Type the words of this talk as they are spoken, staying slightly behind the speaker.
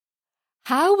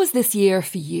How was this year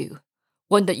for you?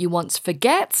 One that you want to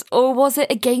forget, or was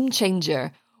it a game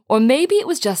changer? Or maybe it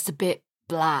was just a bit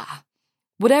blah.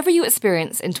 Whatever you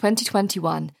experience in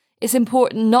 2021, it's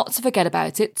important not to forget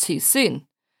about it too soon.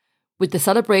 With the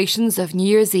celebrations of New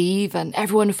Year's Eve and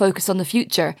everyone focused on the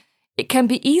future, it can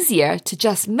be easier to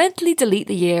just mentally delete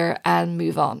the year and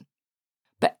move on.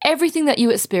 But everything that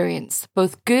you experience,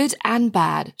 both good and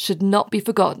bad, should not be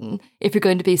forgotten if you're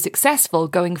going to be successful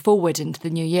going forward into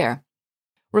the new year.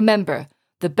 Remember,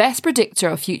 the best predictor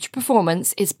of future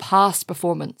performance is past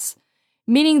performance,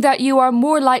 meaning that you are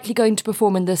more likely going to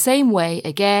perform in the same way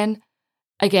again,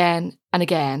 and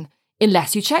again,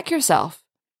 unless you check yourself.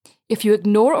 If you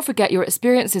ignore or forget your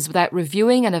experiences without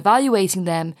reviewing and evaluating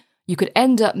them, you could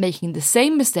end up making the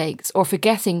same mistakes or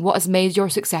forgetting what has made your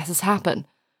successes happen.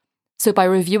 So by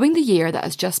reviewing the year that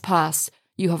has just passed,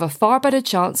 you have a far better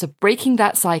chance of breaking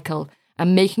that cycle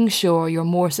and making sure you're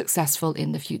more successful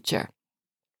in the future.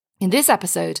 In this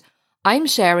episode, I'm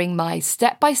sharing my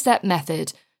step-by-step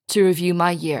method to review my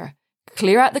year,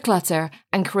 clear out the clutter,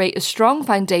 and create a strong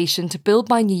foundation to build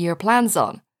my New Year plans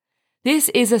on. This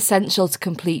is essential to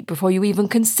complete before you even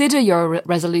consider your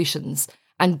resolutions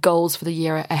and goals for the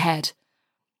year ahead.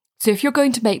 So if you're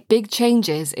going to make big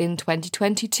changes in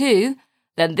 2022,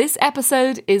 then this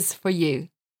episode is for you.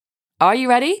 Are you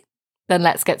ready? Then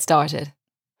let's get started.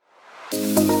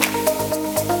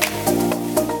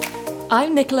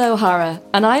 I'm Nicola O'Hara,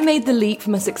 and I made the leap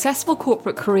from a successful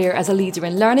corporate career as a leader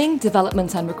in learning,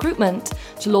 development and recruitment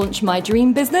to launch my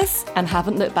dream business and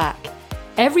haven't looked back.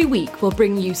 Every week we'll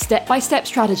bring you step-by-step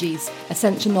strategies,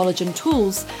 essential knowledge and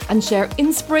tools, and share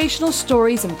inspirational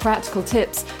stories and practical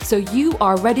tips so you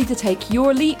are ready to take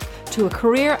your leap to a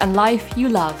career and life you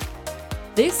love.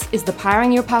 This is the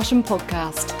Powering Your Passion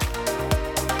podcast.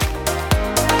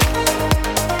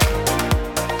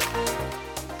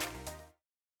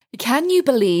 Can you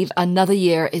believe another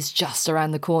year is just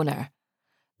around the corner?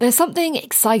 There's something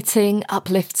exciting,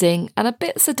 uplifting, and a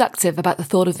bit seductive about the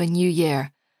thought of a new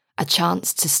year. A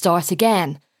chance to start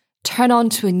again, turn on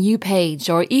to a new page,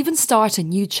 or even start a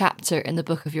new chapter in the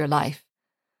book of your life.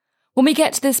 When we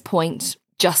get to this point,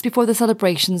 just before the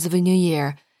celebrations of a new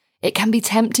year, it can be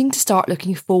tempting to start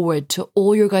looking forward to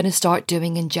all you're going to start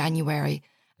doing in January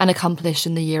and accomplish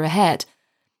in the year ahead.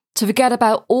 To forget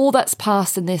about all that's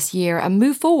passed in this year and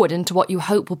move forward into what you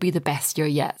hope will be the best year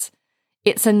yet.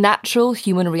 It's a natural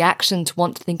human reaction to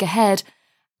want to think ahead,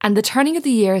 and the turning of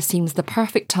the year seems the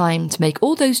perfect time to make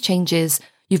all those changes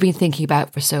you've been thinking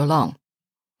about for so long.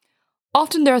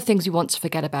 Often there are things we want to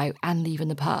forget about and leave in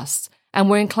the past, and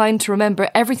we're inclined to remember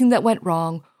everything that went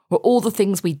wrong or all the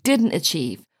things we didn't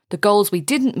achieve, the goals we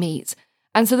didn't meet,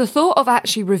 and so the thought of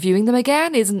actually reviewing them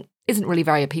again isn't really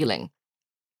very appealing.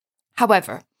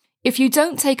 However, if you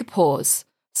don't take a pause,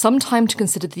 some time to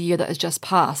consider the year that has just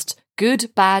passed, good,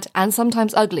 bad, and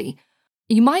sometimes ugly,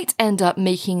 you might end up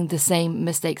making the same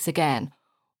mistakes again,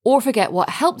 or forget what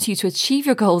helped you to achieve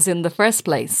your goals in the first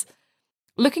place.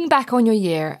 Looking back on your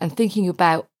year and thinking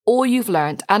about all you've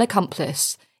learned and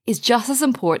accomplished is just as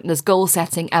important as goal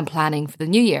setting and planning for the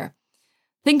new year.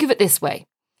 Think of it this way.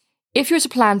 If you're to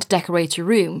plan to decorate your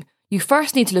room, you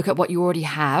first need to look at what you already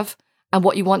have and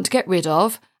what you want to get rid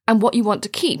of and what you want to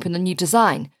keep in the new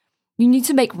design. You need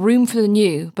to make room for the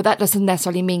new, but that doesn't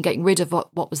necessarily mean getting rid of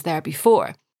what was there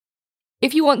before.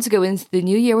 If you want to go into the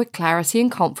new year with clarity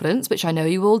and confidence, which I know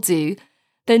you all do,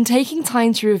 then taking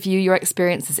time to review your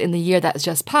experiences in the year that has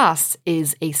just passed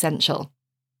is essential.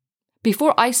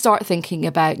 Before I start thinking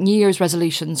about New Year's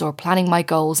resolutions or planning my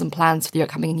goals and plans for the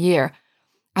upcoming year,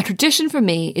 a tradition for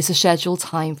me is to schedule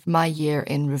time for my year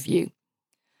in review.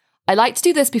 I like to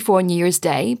do this before New Year's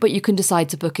Day, but you can decide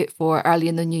to book it for early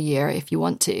in the new year if you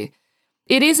want to.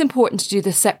 It is important to do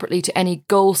this separately to any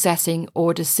goal setting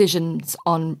or decisions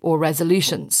on or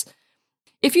resolutions.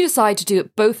 If you decide to do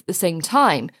it both at the same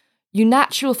time, you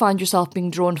naturally will find yourself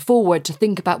being drawn forward to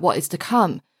think about what is to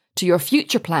come, to your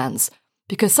future plans,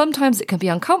 because sometimes it can be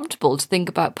uncomfortable to think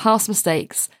about past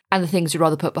mistakes and the things you'd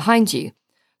rather put behind you.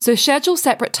 So schedule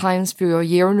separate times for your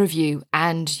year in review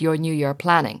and your new year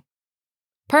planning.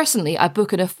 Personally, I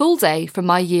book in a full day for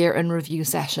my year in review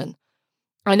session.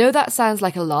 I know that sounds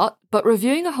like a lot, but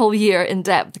reviewing a whole year in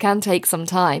depth can take some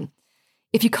time.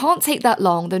 If you can't take that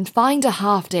long, then find a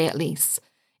half day at least.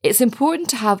 It's important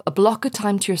to have a block of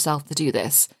time to yourself to do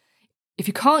this. If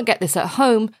you can't get this at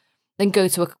home, then go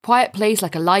to a quiet place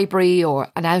like a library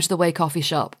or an out-of-the-way coffee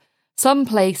shop, some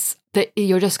place that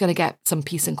you're just going to get some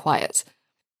peace and quiet.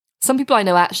 Some people I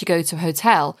know actually go to a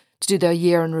hotel to do their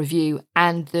year in review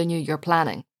and their new year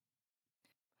planning.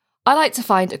 I like to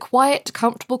find a quiet,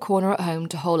 comfortable corner at home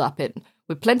to hole up in,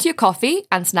 with plenty of coffee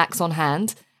and snacks on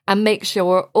hand, and make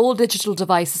sure all digital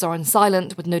devices are on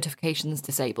silent with notifications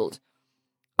disabled.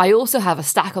 I also have a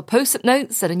stack of post-it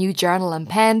notes and a new journal and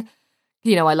pen.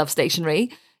 You know I love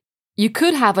stationery. You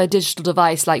could have a digital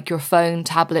device like your phone,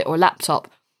 tablet or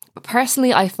laptop, but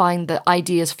personally I find that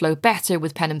ideas flow better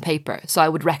with pen and paper, so I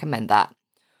would recommend that.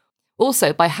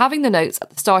 Also, by having the notes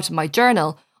at the start of my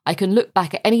journal, I can look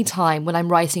back at any time when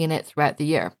I'm writing in it throughout the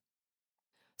year.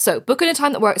 So book in a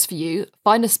time that works for you,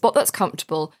 find a spot that's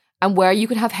comfortable and where you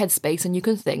can have headspace and you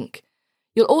can think.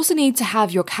 You'll also need to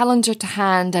have your calendar to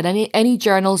hand and any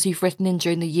journals you've written in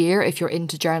during the year if you're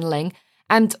into journaling,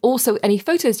 and also any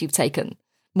photos you've taken.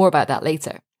 More about that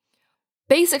later.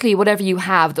 Basically, whatever you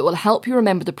have that will help you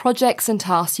remember the projects and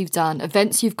tasks you've done,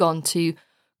 events you've gone to,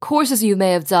 courses you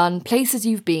may have done, places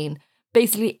you've been,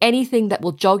 basically anything that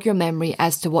will jog your memory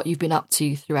as to what you've been up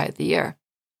to throughout the year.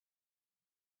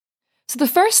 So the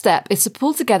first step is to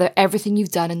pull together everything you've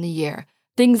done in the year,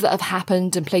 things that have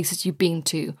happened and places you've been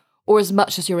to, or as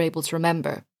much as you're able to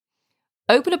remember.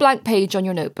 Open a blank page on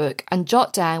your notebook and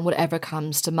jot down whatever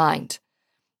comes to mind.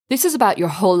 This is about your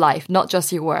whole life, not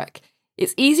just your work.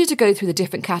 It's easier to go through the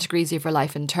different categories of your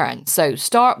life in turn. So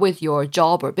start with your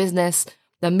job or business,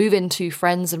 then move into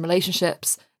friends and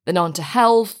relationships, then on to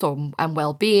health and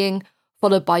well-being,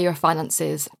 followed by your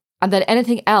finances, and then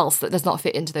anything else that does not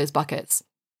fit into those buckets.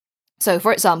 So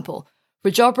for example, for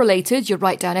job-related, you'll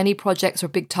write down any projects or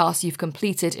big tasks you've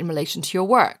completed in relation to your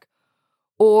work.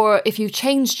 Or if you've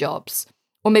changed jobs,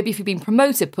 or maybe if you've been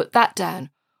promoted, put that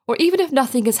down. Or even if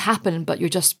nothing has happened, but you're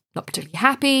just not particularly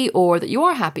happy, or that you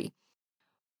are happy.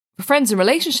 For friends and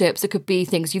relationships, it could be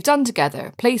things you've done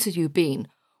together, places you've been,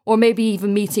 or maybe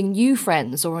even meeting new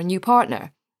friends or a new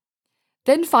partner.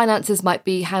 Then finances might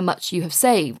be how much you have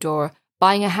saved, or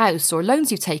buying a house, or loans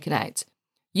you've taken out.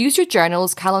 Use your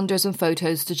journals, calendars and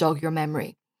photos to jog your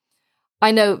memory.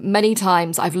 I know many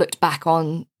times I've looked back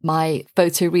on my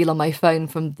photo reel on my phone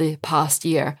from the past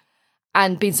year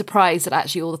and been surprised at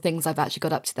actually all the things I've actually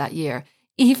got up to that year.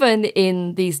 Even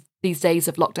in these days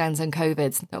of lockdowns and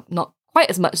COVID, not quite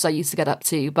as much as I used to get up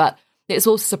to, but it's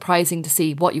also surprising to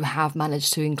see what you have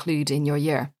managed to include in your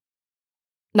year.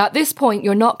 Now, at this point,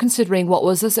 you're not considering what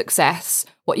was a success,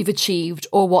 what you've achieved,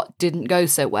 or what didn't go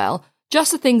so well,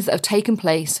 just the things that have taken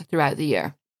place throughout the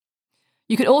year.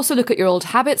 You can also look at your old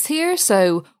habits here,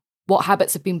 so what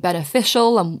habits have been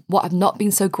beneficial and what have not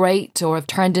been so great or have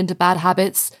turned into bad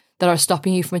habits that are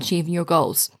stopping you from achieving your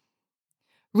goals.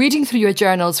 Reading through your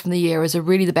journals from the year is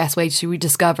really the best way to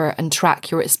rediscover and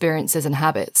track your experiences and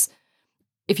habits.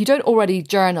 If you don't already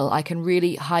journal, I can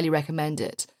really highly recommend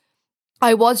it.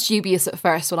 I was dubious at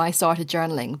first when I started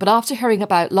journaling, but after hearing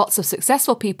about lots of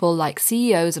successful people like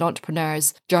CEOs and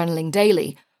entrepreneurs journaling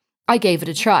daily, I gave it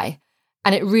a try,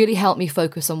 and it really helped me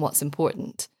focus on what's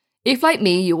important. If, like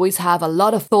me, you always have a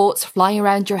lot of thoughts flying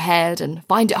around your head and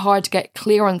find it hard to get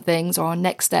clear on things or on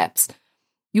next steps,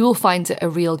 you will find it a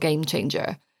real game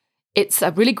changer. It's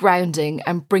really grounding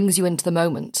and brings you into the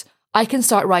moment. I can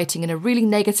start writing in a really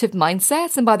negative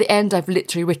mindset, and by the end, I've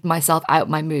literally written myself out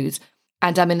my mood,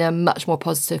 and I'm in a much more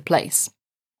positive place.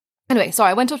 Anyway,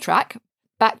 sorry, I went off track.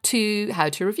 Back to how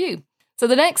to review. So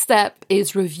the next step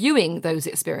is reviewing those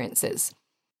experiences.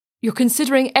 You're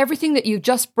considering everything that you've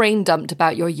just brain dumped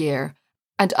about your year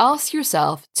and ask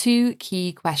yourself 2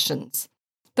 key questions.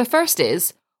 The first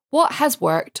is, what has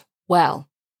worked well?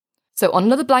 So on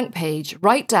another blank page,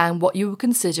 write down what you would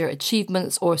consider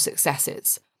achievements or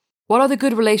successes. What are the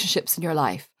good relationships in your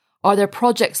life? Are there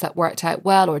projects that worked out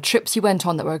well or trips you went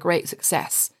on that were a great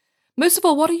success? Most of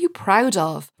all, what are you proud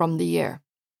of from the year?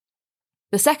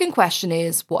 The second question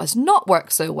is, what has not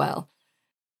worked so well?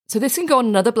 So this can go on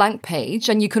another blank page,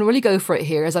 and you can really go for it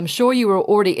here, as I'm sure you were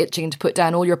already itching to put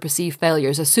down all your perceived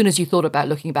failures as soon as you thought about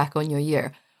looking back on your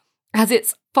year, as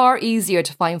it's far easier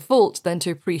to find fault than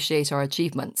to appreciate our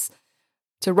achievements.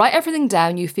 So write everything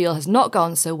down you feel has not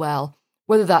gone so well,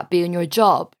 whether that be in your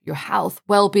job, your health,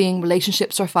 well-being,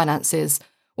 relationships or finances,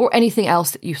 or anything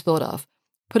else that you've thought of.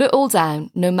 Put it all down,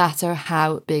 no matter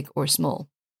how big or small.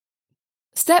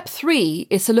 Step 3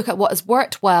 is to look at what has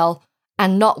worked well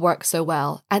and not worked so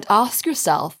well, and ask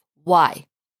yourself why.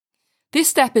 This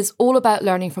step is all about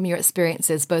learning from your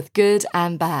experiences, both good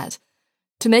and bad.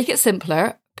 To make it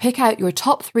simpler, pick out your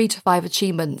top 3 to 5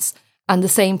 achievements, and the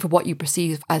same for what you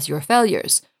perceive as your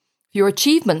failures. For your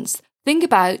achievements, think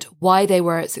about why they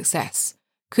were a success.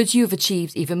 Could you have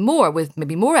achieved even more with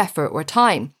maybe more effort or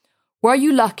time? Were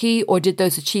you lucky, or did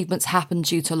those achievements happen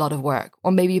due to a lot of work,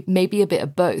 or maybe a bit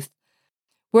of both?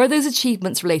 Were those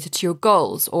achievements related to your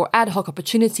goals or ad hoc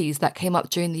opportunities that came up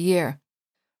during the year?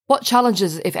 What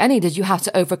challenges, if any, did you have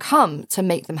to overcome to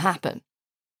make them happen?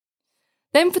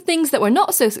 Then for things that were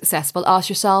not so successful, ask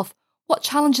yourself, what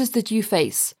challenges did you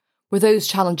face? Were those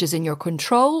challenges in your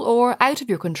control or out of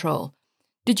your control?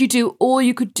 Did you do all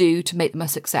you could do to make them a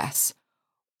success?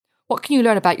 What can you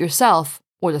learn about yourself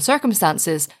or the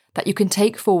circumstances that you can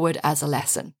take forward as a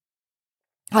lesson?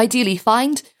 Ideally,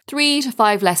 find 3 to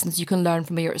 5 lessons you can learn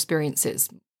from your experiences.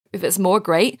 If it's more,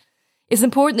 great. It's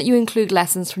important that you include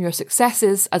lessons from your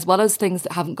successes as well as things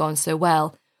that haven't gone so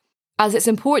well, as it's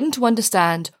important to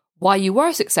understand why you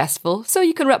were successful so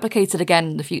you can replicate it again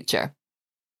in the future.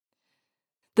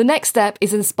 The next step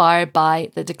is inspired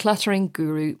by the decluttering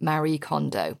guru Marie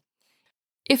Kondo.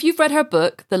 If you've read her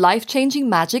book, The Life-Changing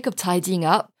Magic of Tidying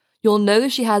Up, you'll know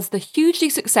she has the hugely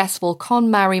successful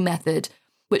KonMari method,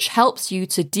 which helps you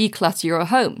to declutter your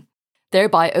home,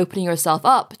 thereby opening yourself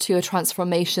up to a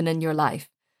transformation in your life.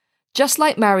 Just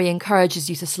like Marie encourages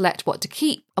you to select what to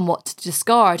keep and what to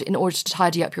discard in order to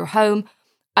tidy up your home,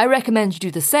 I recommend you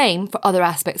do the same for other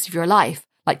aspects of your life,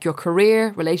 like your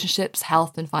career, relationships,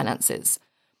 health, and finances.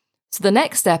 So the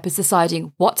next step is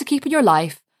deciding what to keep in your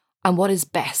life and what is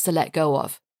best to let go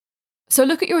of. So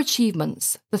look at your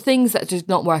achievements, the things that did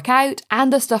not work out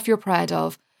and the stuff you're proud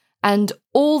of, and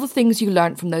all the things you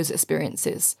learned from those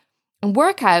experiences, and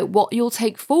work out what you'll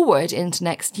take forward into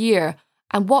next year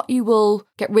and what you will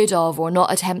get rid of or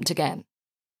not attempt again.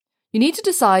 You need to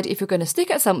decide if you're going to stick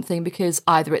at something because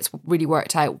either it's really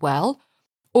worked out well,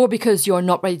 or because you're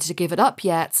not ready to give it up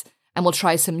yet and will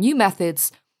try some new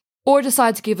methods, or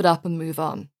decide to give it up and move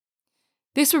on.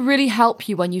 This will really help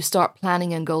you when you start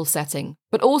planning and goal setting,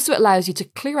 but also it allows you to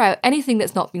clear out anything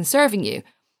that's not been serving you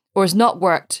or has not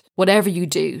worked, whatever you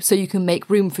do, so you can make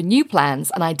room for new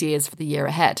plans and ideas for the year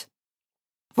ahead.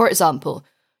 For example,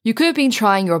 you could have been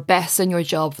trying your best in your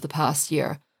job for the past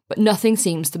year, but nothing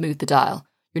seems to move the dial.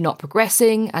 You're not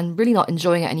progressing and really not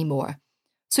enjoying it anymore.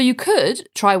 So you could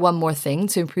try one more thing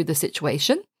to improve the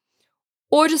situation,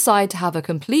 or decide to have a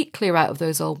complete clear out of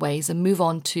those old ways and move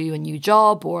on to a new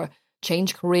job or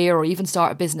change career or even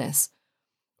start a business.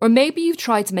 Or maybe you've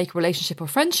tried to make a relationship or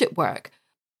friendship work,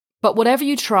 but whatever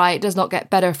you try, it does not get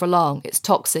better for long. It's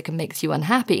toxic and makes you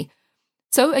unhappy.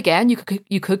 So again,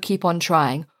 you could keep on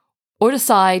trying, or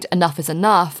decide enough is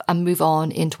enough and move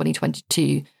on in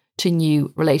 2022 to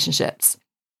new relationships.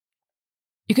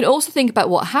 You can also think about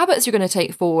what habits you're going to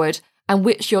take forward and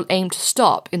which you'll aim to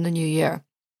stop in the new year.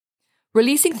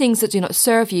 Releasing things that do not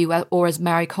serve you, or as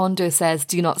Marie Kondo says,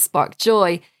 do not spark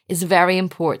joy, is very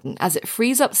important as it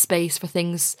frees up space for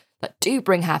things that do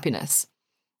bring happiness.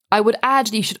 I would add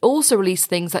that you should also release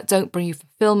things that don't bring you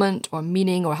fulfillment or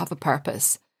meaning or have a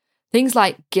purpose. Things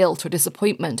like guilt or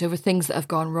disappointment over things that have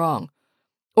gone wrong,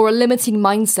 or a limiting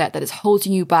mindset that is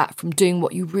holding you back from doing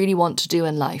what you really want to do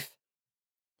in life.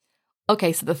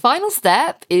 Okay, so the final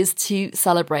step is to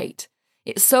celebrate.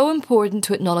 It's so important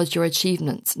to acknowledge your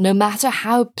achievements, no matter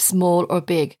how small or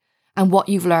big, and what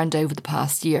you've learned over the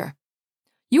past year.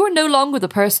 You are no longer the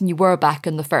person you were back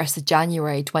on the 1st of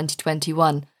January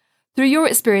 2021. Through your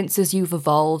experiences, you've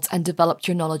evolved and developed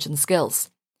your knowledge and skills.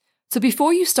 So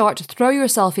before you start to throw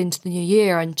yourself into the new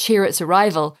year and cheer its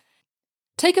arrival,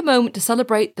 take a moment to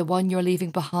celebrate the one you're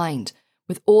leaving behind,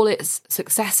 with all its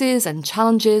successes and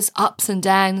challenges, ups and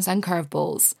downs and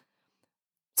curveballs.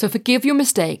 So forgive your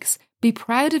mistakes, be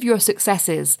proud of your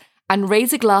successes, and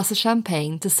raise a glass of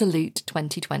champagne to salute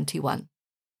 2021.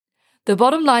 The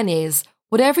bottom line is,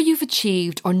 whatever you've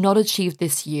achieved or not achieved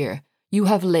this year, you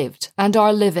have lived and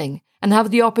are living and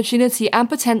have the opportunity and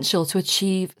potential to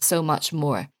achieve so much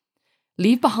more.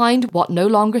 Leave behind what no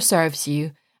longer serves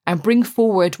you and bring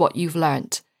forward what you've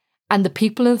learnt and the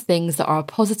people and things that are a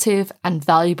positive and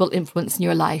valuable influence in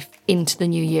your life into the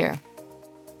new year.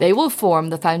 They will form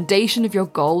the foundation of your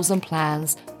goals and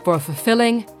plans for a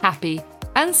fulfilling, happy,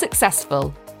 and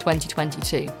successful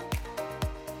 2022.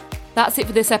 That's it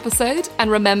for this episode, and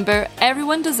remember,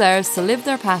 everyone deserves to live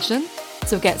their passion,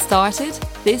 so get started.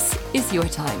 This is your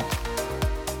time.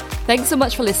 Thanks so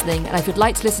much for listening, and if you'd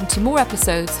like to listen to more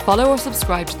episodes, follow or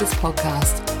subscribe to this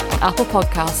podcast on Apple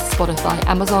Podcasts, Spotify,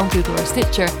 Amazon, Google, or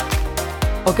Stitcher,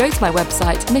 or go to my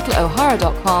website,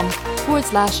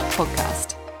 nicolaohara.com/podcast.